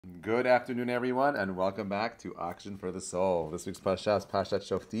Good afternoon, everyone, and welcome back to Oxygen for the Soul. This week's Parashat is Perashat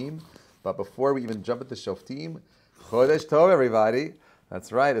Shofetim. But before we even jump into Shofetim, Chodesh Tov, everybody.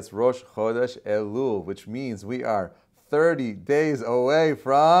 That's right, it's Rosh Chodesh Elul, which means we are 30 days away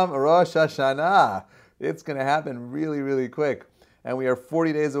from Rosh Hashanah. It's going to happen really, really quick. And we are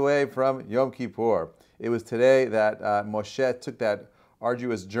 40 days away from Yom Kippur. It was today that Moshe took that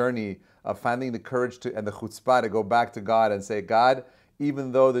arduous journey of finding the courage and the chutzpah to go back to God and say, God,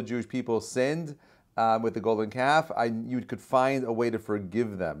 even though the Jewish people sinned with the golden calf, you could find a way to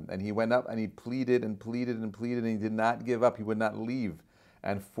forgive them. And he went up and he pleaded and pleaded and pleaded, and he did not give up. He would not leave.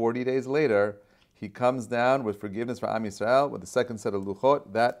 And 40 days later, he comes down with forgiveness for Am Yisrael with the second set of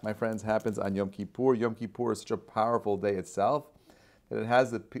luchot. That, my friends, happens on Yom Kippur. Yom Kippur is such a powerful day itself that it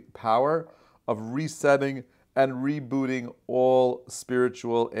has the power of resetting and rebooting all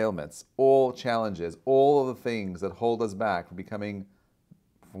spiritual ailments, all challenges, all of the things that hold us back from becoming,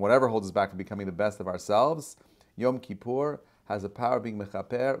 from whatever holds us back from becoming the best of ourselves. Yom Kippur has the power of being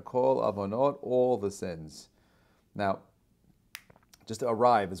mechaper, kol avonot, all the sins. Now, just to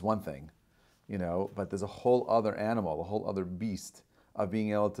arrive is one thing, but there's a whole other animal, a whole other beast of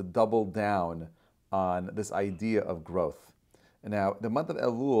being able to double down on this idea of growth. And now, the month of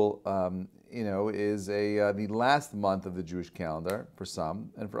Elul, is the last month of the Jewish calendar for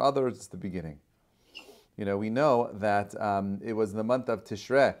some, and for others, it's the beginning. We know that it was in the month of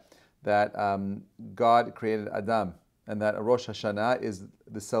Tishrei that God created Adam, and that Rosh Hashanah is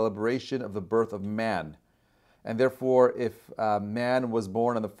the celebration of the birth of man. And therefore, if man was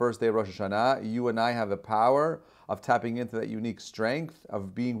born on the first day of Rosh Hashanah, you and I have the power of tapping into that unique strength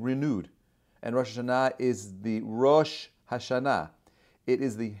of being renewed. And Rosh Hashanah is the Rosh Hashanah. It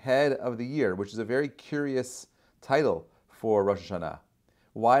is the head of the year, which is a very curious title for Rosh Hashanah.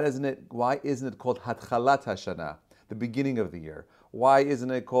 Why isn't it called Hatchalat Hashanah, the beginning of the year? Why isn't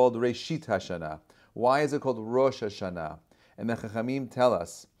it called Reshit Hashanah? Why is it called Rosh Hashanah? And the Chachamim tell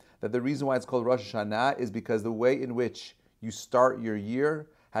us that the reason why it's called Rosh Hashanah is because the way in which you start your year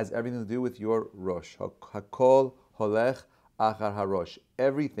has everything to do with your Rosh. Hakol holech achar harosh.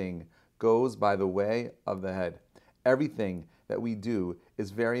 Everything goes by the way of the head. Everything that we do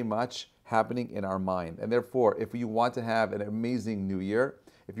is very much happening in our mind. And therefore, if you want to have an amazing new year,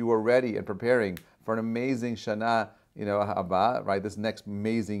 if you are ready and preparing for an amazing Shana, Haba, right, this next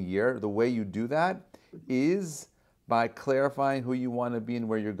amazing year, the way you do that is by clarifying who you want to be and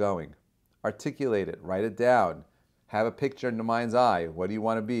where you're going. Articulate it, write it down, have a picture in your mind's eye. What do you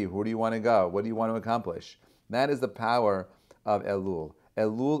want to be? Who do you want to go? What do you want to accomplish? That is the power of Elul.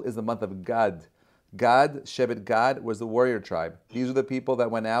 Elul is the month of Gad. Gad, Shevet Gad, was the warrior tribe. These are the people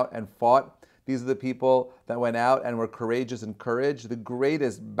that went out and fought. These are the people that went out and were courageous and courage. The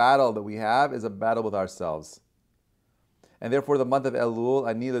greatest battle that we have is a battle with ourselves. And therefore the month of Elul,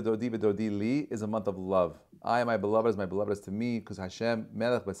 Ani ledodi v'dodi li, is a month of love. I am my beloved as my beloved is to me, because Hashem,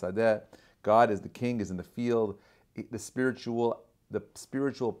 Melech b'sadeh, God is the king, is in the field. The spiritual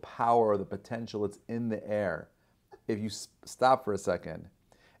power, the potential, it's in the air. If you stop for a second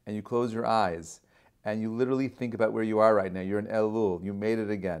and you close your eyes, and you literally think about where you are right now. You're in Elul. You made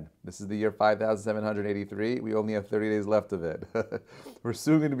it again. This is the year 5783. We only have 30 days left of it. We're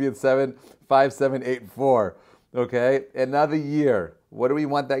soon going to be at 5784. Okay? Another year. What do we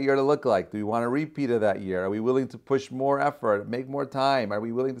want that year to look like? Do we want a repeat of that year? Are we willing to push more effort, make more time? Are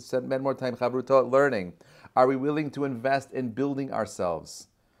we willing to spend more time chavrutot learning? Are we willing to invest in building ourselves?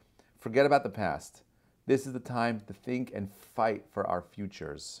 Forget about the past. This is the time to think and fight for our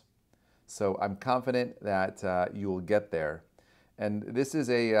futures. So I'm confident that you will get there. And this is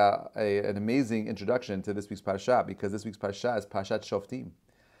an amazing introduction to this week's Parashat, because this week's Parashat is Perashat Shofetim.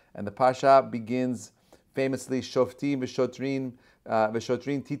 And the Parashat begins famously, Shoftim v'shotrin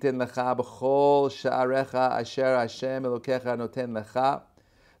titen lecha b'chol sha'arecha asher Hashem Elokecha noten lecha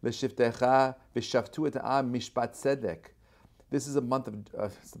v'shiftecha v'shaftu et ha'am mishpat tzedek. This is a month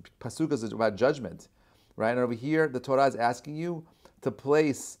of, Pasuk is about judgment, right? And over here, the Torah is asking you to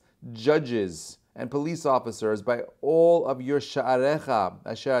place judges and police officers by all of your sha'arecha,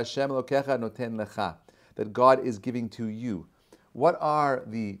 asher Hashem Elokecha noten lecha, that God is giving to you. What are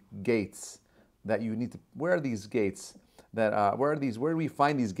the gates that you need to, where are these gates that where do we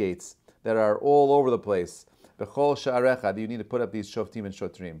find these gates that are all over the place? B'chol sha'arecha, that you need to put up these shoftim and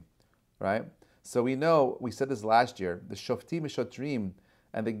shotrim, right? So we know, we said this last year, the shoftim and shotrim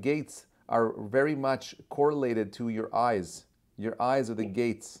and the gates are very much correlated to your eyes. Your eyes are the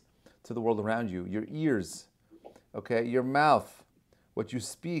gates to the world around you. Your ears, okay, your mouth, what you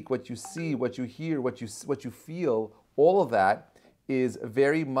speak, what you see, what you hear, what you feel, all of that is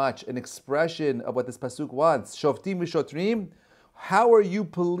very much an expression of what this pasuk wants. Shoftim v'shotrim, How are you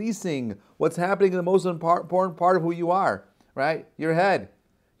policing what's happening in the most important part of who you are, right? Your head,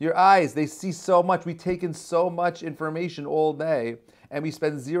 your eyes, they see so much. We take in so much information all day, and we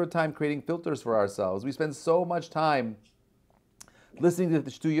spend zero time creating filters for ourselves. We spend so much time listening to the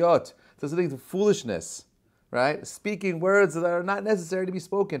shtuyot, listening to foolishness, right? Speaking words that are not necessary to be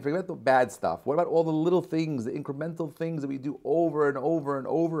spoken. Forget the bad stuff. What about all the little things, the incremental things that we do over and over and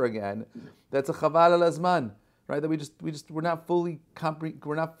over again? That's a chaval al azman, right? That we're not fully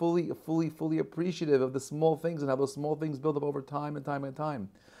appreciative of the small things and how those small things build up over time and time and time.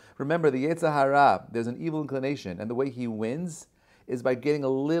 Remember, the Yetzer Hara, there's an evil inclination, and the way he wins is by getting a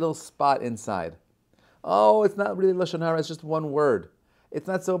little spot inside. Oh, it's not really Lashon Hara, it's just one word. It's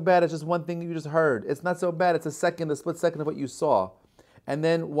not so bad, it's just one thing you just heard. It's not so bad, it's a split second of what you saw. And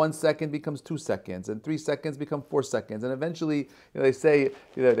then 1 second becomes 2 seconds, and 3 seconds become 4 seconds. And eventually, they say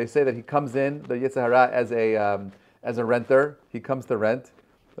that he comes in, the Yetzer Hara, as a renter. He comes to rent,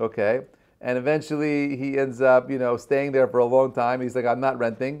 okay? And eventually he ends up, staying there for a long time. He's like, I'm not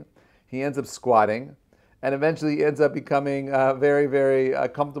renting. He ends up squatting. And eventually he ends up becoming very, very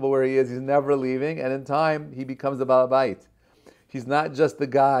comfortable where he is. He's never leaving. And in time, he becomes the Baal Bait. He's not just the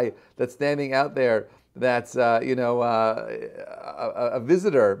guy that's standing out there that's, a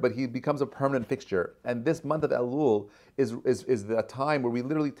visitor, but he becomes a permanent fixture. And this month of Elul is the time where we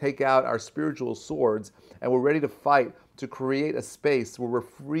literally take out our spiritual swords and we're ready to fight to create a space where we're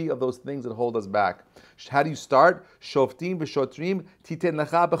free of those things that hold us back. How do you start? Shoftim v'shotrim titen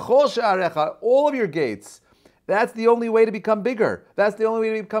lecha b'chol sha'arecha, all of your gates. That's the only way to become bigger. That's the only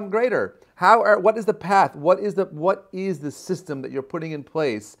way to become greater. What is the path? What is the system that you're putting in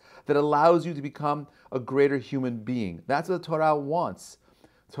place that allows you to become a greater human being? That's what the Torah wants.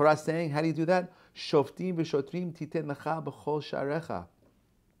 The Torah is saying, how do you do that? Shoftim v'shotrim titen lecha b'chol sha'arecha.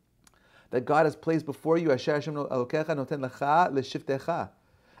 That God has placed before you, Asher Hashem Elokecha noten lecha l'shiftecha.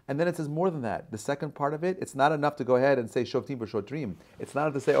 And then it says more than that. The second part of it, it's not enough to go ahead and say shoftim v'shotrim. It's not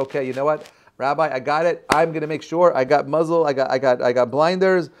enough to say, okay, you know what, Rabbi, I got it. I'm going to make sure I got muzzle, I got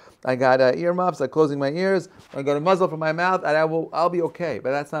blinders, I got earmuffs, I'm closing my ears, I'm going to muzzle from my mouth, and I'll be okay.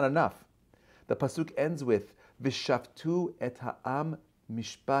 But that's not enough. The pasuk ends with v'shaftu et ha'am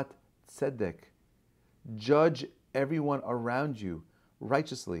mishpat tzedek. Judge everyone around you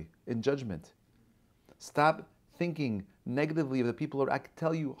righteously, in judgment. Stop thinking negatively of the people. I could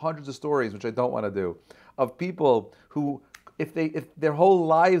tell you hundreds of stories, which I don't want to do, of people who, if their whole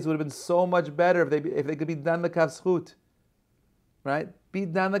lives would have been so much better if they could be dan l'kav zchut, right? Be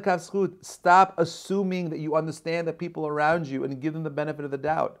dan l'kav zchut. Stop assuming that you understand the people around you and give them the benefit of the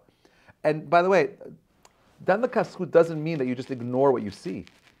doubt. And by the way, dan l'kav zchut doesn't mean that you just ignore what you see.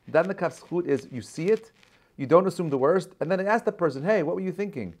 Dan l'kav zchut is you see it, you don't assume the worst, and then ask the person, hey, what were you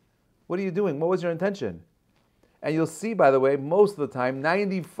thinking? What are you doing? What was your intention? And you'll see, by the way, most of the time,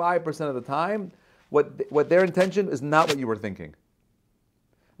 95% of the time, what their intention is not what you were thinking.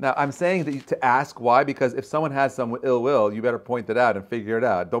 Now, I'm saying that to ask why, because if someone has some ill will, you better point it out and figure it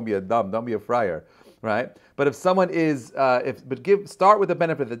out. Don't be don't be a friar, right? But if someone is, start with the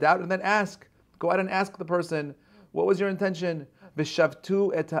benefit of the doubt and then ask. Go out and ask the person, what was your intention?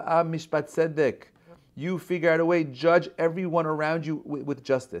 V'shavtu et ha'am mishpat tzedek. You figure out a way, judge everyone around you with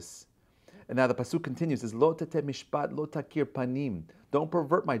justice. And now the pasuk continues, says, Lo tete mishpat, lo takir panim. Don't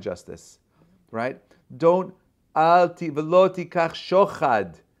pervert my justice, right? Don't v'lo tikach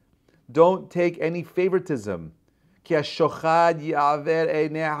shochad. Don't take any favoritism. Ki hashochad ya'aver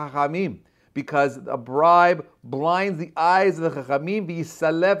einei hachachamim. Because a bribe blinds the eyes of the chachamim,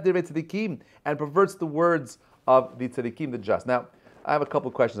 v'yisalef divrei tzadikim, and perverts the words of the tzadikim, the just. Now, I have a couple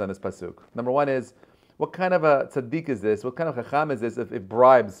of questions on this pasuk. Number one is, what kind of a tzaddik is this? What kind of chacham is this if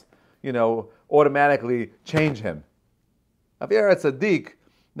bribes, automatically change him? If you're a tzaddik,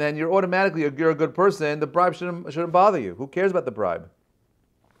 then you're automatically a good person. The bribe shouldn't bother you. Who cares about the bribe?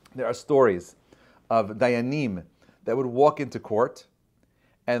 There are stories of dayanim that would walk into court,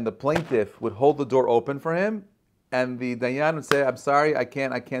 and the plaintiff would hold the door open for him, and the dayan would say, "I'm sorry, I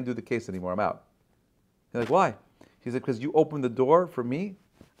can't do the case anymore. I'm out." He's like, "Why?" He said, "Because you opened the door for me.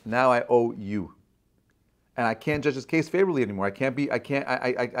 Now I owe you, and I can't judge this case favorably anymore. I can't be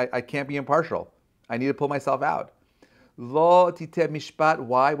impartial. I need to pull myself out." Lo titeh mishpat.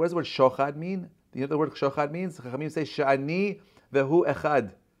 Why? What does the word shochad mean? You know what the word shochad means? Chachamim say sha'ani vehu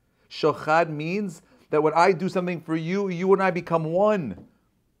echad. Shochad means that when I do something for you, you and I become one.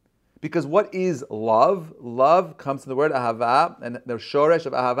 Because what is love? Love comes from the word ahava, and the shoresh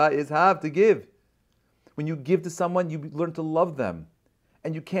of ahava is hav, to give. When you give to someone, you learn to love them.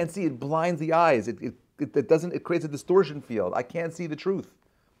 And you can't see, it blinds the eyes. It creates a distortion field. I can't see the truth.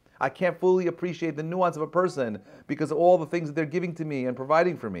 I can't fully appreciate the nuance of a person because of all the things that they're giving to me and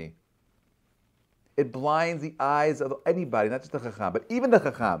providing for me. It blinds the eyes of anybody, not just the Chacham, but even the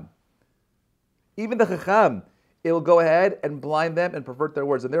Chacham. Even the Chacham, it will go ahead and blind them and pervert their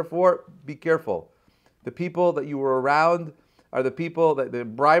words. And therefore, be careful. The people that you were around are the people that the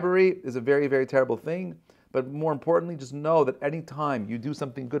bribery is a very, very terrible thing. But more importantly, just know that any time you do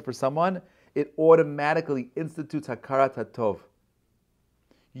something good for someone, it automatically institutes hakarat hatov.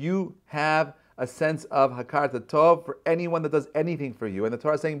 You have a sense of hakarat hatov for anyone that does anything for you. And the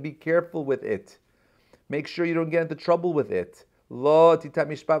Torah is saying, be careful with it. Make sure you don't get into trouble with it. Lo tita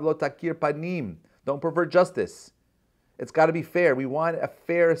mishpat lo takir panim. Don't pervert justice. It's got to be fair. We want a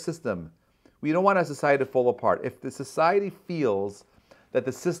fair system. We don't want our society to fall apart. If the society feels that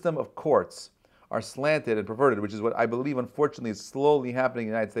the system of courts are slanted and perverted, which is what I believe, unfortunately, is slowly happening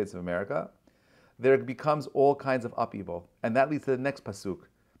in the United States of America, there becomes all kinds of upheaval. And that leads to the next pasuk.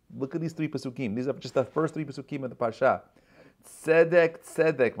 Look at these three pasukim. These are just the first three pasukim of the Parsha. Tzedek,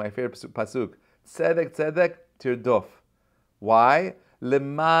 tzedek, my favorite pasuk. Tzedek, tzedek, tirdof. Why?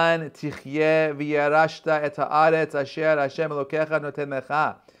 Leman tichyeh v'yarashta et haaretz asher Hashem Elokecha noten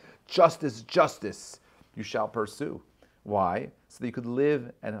lecha. Justice, justice, you shall pursue. Why? So that you could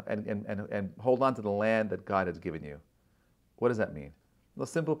live and hold on to the land that God has given you. What does that mean? The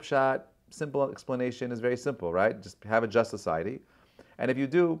simple pshat, simple explanation is very simple, right? Just have a just society. And if you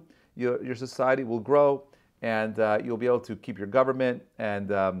do, your society will grow, and you'll be able to keep your government, and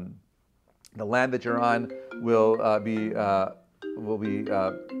the land that you're on will be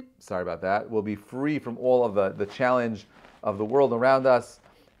free from all of the challenge of the world around us,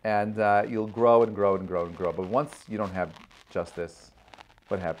 and you'll grow and grow and grow and grow. But once you don't have justice,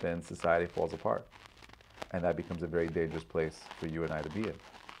 what happens? Society falls apart, and that becomes a very dangerous place for you and I to be in.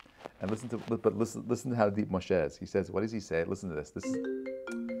 And listen to how deep Moshe is. He says, what does he say? Listen to this.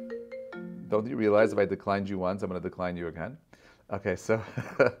 Don't you realize if I declined you once, I'm going to decline you again? Okay, so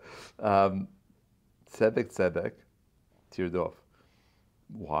tzedek, tzedek, tirdof.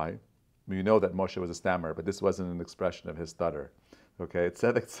 Why? You know that Moshe was a stammerer, but this wasn't an expression of his stutter. Okay,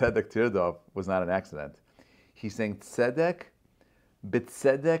 tzedek, tzedek, tirdof was not an accident. He's saying tzedek,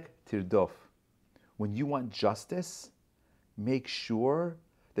 b'tzedek, tirdof. When you want justice, make sure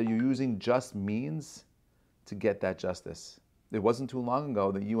that you're using just means to get that justice. It wasn't too long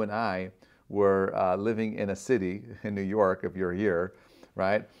ago that you and I were living in a city, in New York, if you're here,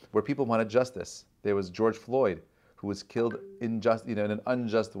 right, where people wanted justice. There was George Floyd, who was killed in an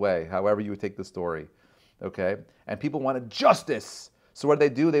unjust way, however you would take the story, okay? And people wanted justice. So what did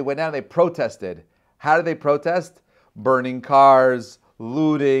they do? They went out and they protested. How did they protest? Burning cars,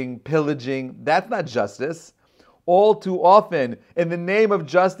 looting, pillaging. That's not justice. All too often, in the name of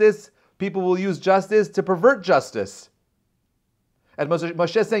justice, people will use justice to pervert justice. And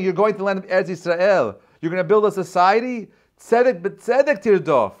Moshe is saying, you're going to the land of Eretz Yisrael. You're going to build a society. Tzedek b'tzedek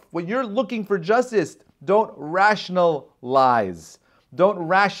tirdof. When you're looking for justice, don't rationalize. Don't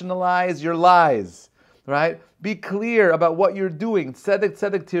rationalize your lies. Right? Be clear about what you're doing. Tzedek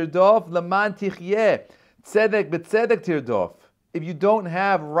tzedek tirdof, leman tichyeh. Tzedek b'tzedek tirdof. If you don't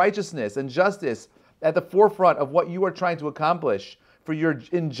have righteousness and justice at the forefront of what you are trying to accomplish for your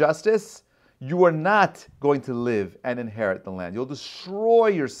injustice, you are not going to live and inherit the land. You'll destroy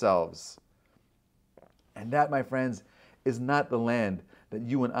yourselves. And that, my friends, is not the land that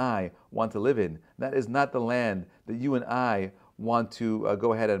you and I want to live in. That is not the land that you and I want to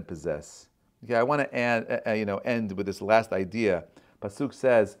go ahead and possess. Okay, I want to end with this last idea. Pasuk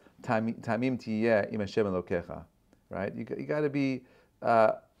says, "Tamim tiyeh im Hashem Elokecha." Right? You got to be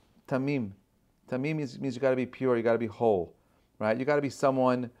tamim. Tamim means you got to be pure. You got to be whole. Right? You got to be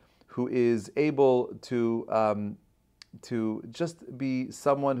someone who is able to just be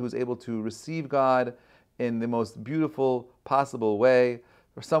someone who's able to receive God in the most beautiful possible way,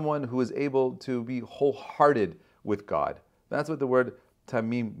 or someone who is able to be wholehearted with God. That's what the word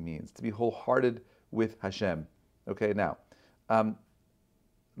tamim means, to be wholehearted with Hashem. Okay, now,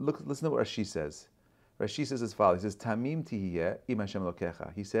 listen to what Rashi says. Rashi says as follows. He says, Tamim tihiyeh im Hashem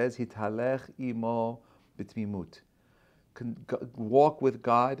Elokecha. He says, Hitalech imo b'tmimut. Walk with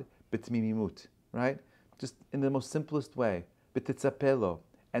God b'tmimut, right? Just in the most simplest way. B'titzapelo.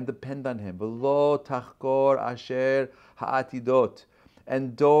 And depend on Him. V'lo tachkor asher ha'atidot.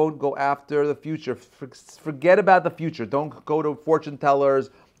 And don't go after the future. Forget about the future. Don't go to fortune tellers.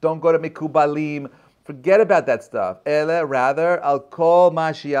 Don't go to mikubalim. Forget about that stuff. Ele, rather, al kol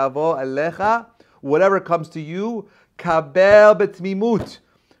ma shiavo alecha. Whatever comes to you, kabel betmimut,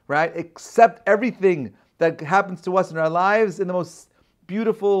 right? Accept everything that happens to us in our lives in the most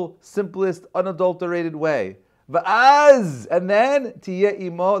beautiful, simplest, unadulterated way. Va'az, and then tiyeh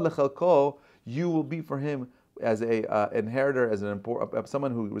imo lechalko, you will be for him as a inheritor, as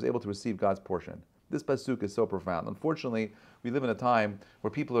someone who was able to receive God's portion. This pasuk is so profound. Unfortunately, we live in a time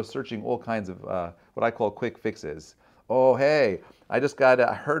where people are searching all kinds of what I call quick fixes. Oh, hey, I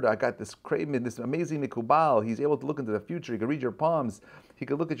got this craving, this amazing mikubal. He's able to look into the future. He can read your palms. He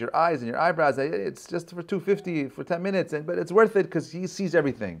can look at your eyes and your eyebrows. It's just for $250 for 10 minutes, but it's worth it because he sees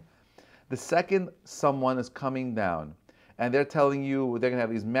everything. The second someone is coming down and they're telling you they're going to have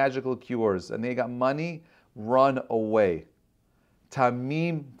these magical cures and they got money, run away.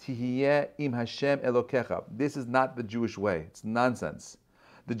 Tamim tihiyeh im Hashem Elokecha. This is not the Jewish way. It's nonsense.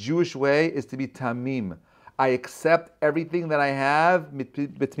 The Jewish way is to be tamim. I accept everything that I have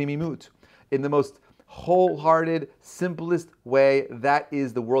b'tmimimut. In the most wholehearted, simplest way, that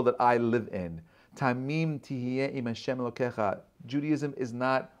is the world that I live in. Tamim tihiyeh im Hashem Elokecha. Judaism is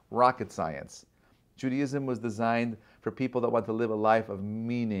not rocket science. Judaism was designed for people that want to live a life of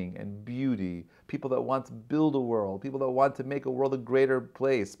meaning and beauty, people that want to build a world, people that want to make a world a greater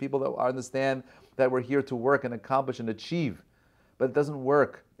place, people that understand that we're here to work and accomplish and achieve. But it doesn't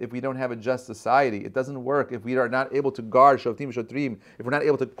work if we don't have a just society. It doesn't work if we are not able to guard Shoftim Shotrim, if we're not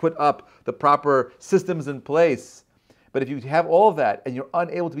able to put up the proper systems in place. But if you have all of that and you're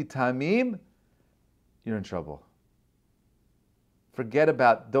unable to be tamim, you're in trouble.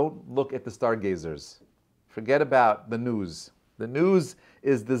 Don't look at the stargazers. Forget about the news. The news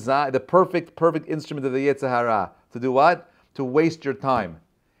is designed, the perfect instrument of the Yetzer Hara. To do what? To waste your time.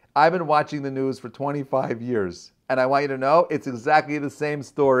 I've been watching the news for 25 years, and I want you to know it's exactly the same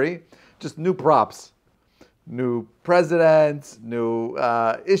story, just new props. New presidents, new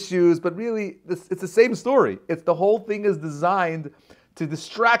issues, but really, it's the same story. The whole thing is designed to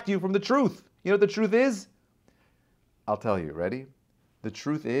distract you from the truth. You know what the truth is? I'll tell you, ready? The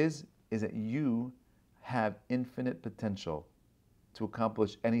truth is that you have infinite potential to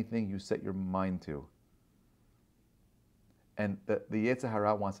accomplish anything you set your mind to. And the Yetzer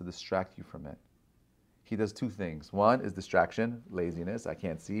Hara wants to distract you from it. He does two things. One is distraction, laziness. I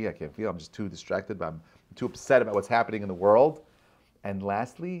can't see, I can't feel, I'm just too distracted, I'm too upset about what's happening in the world. And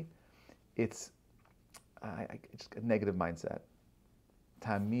lastly, it's just a negative mindset.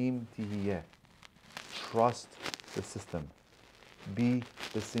 Tamim tihiyeh. Trust the system. Be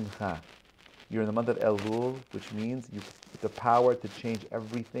the simcha. You're in the month of Elul, which means the power to change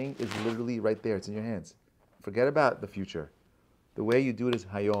everything is literally right there. It's in your hands. Forget about the future. The way you do it is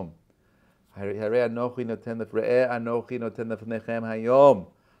hayom.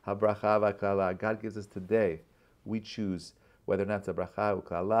 God gives us today. We choose whether or not it's a bracha,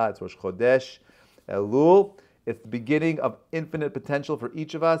 uklala, it's Rosh Chodesh, Elul. It's the beginning of infinite potential for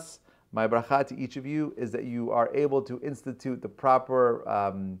each of us. My bracha to each of you is that you are able to institute the proper,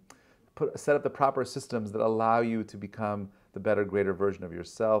 set up the proper systems that allow you to become the better, greater version of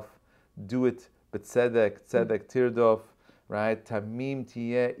yourself. Do it b'tzedek, tzedek tirdof, right? Tamim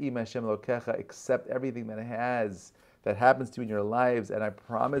tiyeh im Hashem Elokecha. Accept everything that happens to you in your lives, and I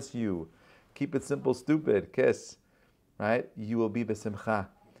promise you, keep it simple, stupid, kiss, right? You will be b'simcha.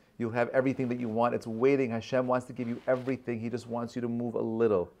 You'll have everything that you want. It's waiting. Hashem wants to give you everything. He just wants you to move a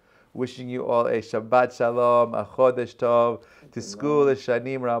little. Wishing you all a Shabbat Shalom, a Chodesh Tov, Tiskul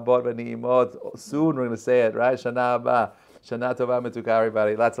Shanim Rabot V'Ni'imot. Soon we're going to say it, right? Shana Haba, Shana Tova Metuka,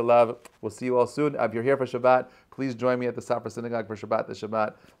 everybody. Lots of love. We'll see you all soon. If you're here for Shabbat, please join me at the Safra Synagogue for Shabbat the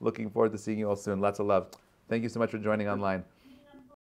Shabbat. Looking forward to seeing you all soon. Lots of love. Thank you so much for joining online.